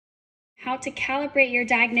how to calibrate your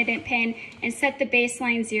Diagnodentpen and set the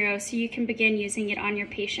baseline 0 so you can begin using it on your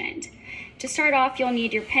patient. To start off, you'll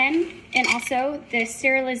need your pen and also the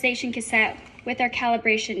sterilization cassette with our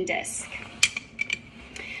calibration disc.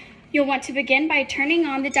 You'll want to begin by turning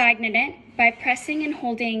on the DiagnoDent by pressing and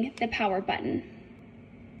holding the power button.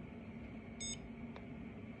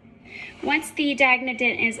 Once the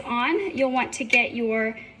DiagnoDent is on, you'll want to get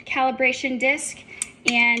your calibration disc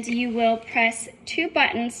and you will press 2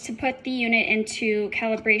 buttons to put the unit into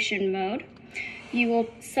calibration mode. You will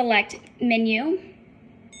select menu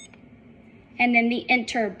and then the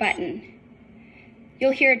enter button.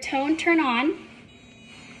 You'll hear a tone turn on,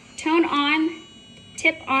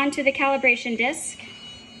 tip onto the calibration disc,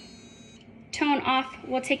 tone off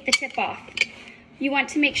will take the tip off. You want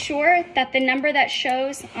to make sure that the number that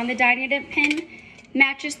shows on the DiagnoDent pen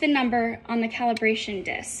matches the number on the calibration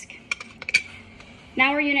disc.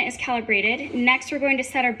 Now our unit is calibrated. Next, we're going to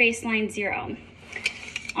set our baseline 0.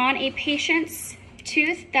 On a patient's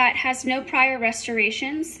tooth that has no prior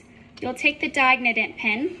restorations, you'll take the DiagnoDent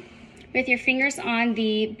pen with your fingers on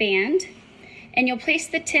the band, and you'll place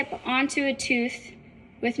the tip onto a tooth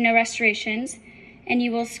with no restorations, and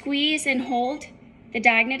you will squeeze and hold the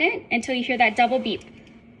DiagnoDent until you hear that double beep.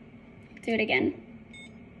 Do it again.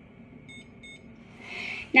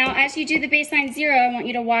 Now, as you do the baseline 0, I want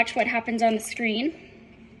you to watch what happens on the screen.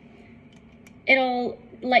 It'll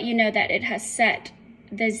let you know that it has set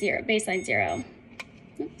the baseline 0.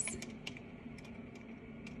 Oops.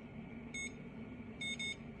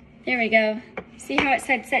 There we go. See how it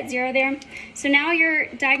said set 0 there? So now your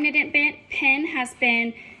DiagnoDent pen has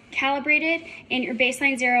been calibrated and your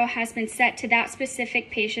baseline 0 has been set to that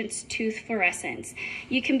specific patient's tooth fluorescence.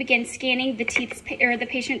 You can begin scanning the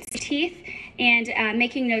patient's teeth and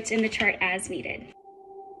making notes in the chart as needed.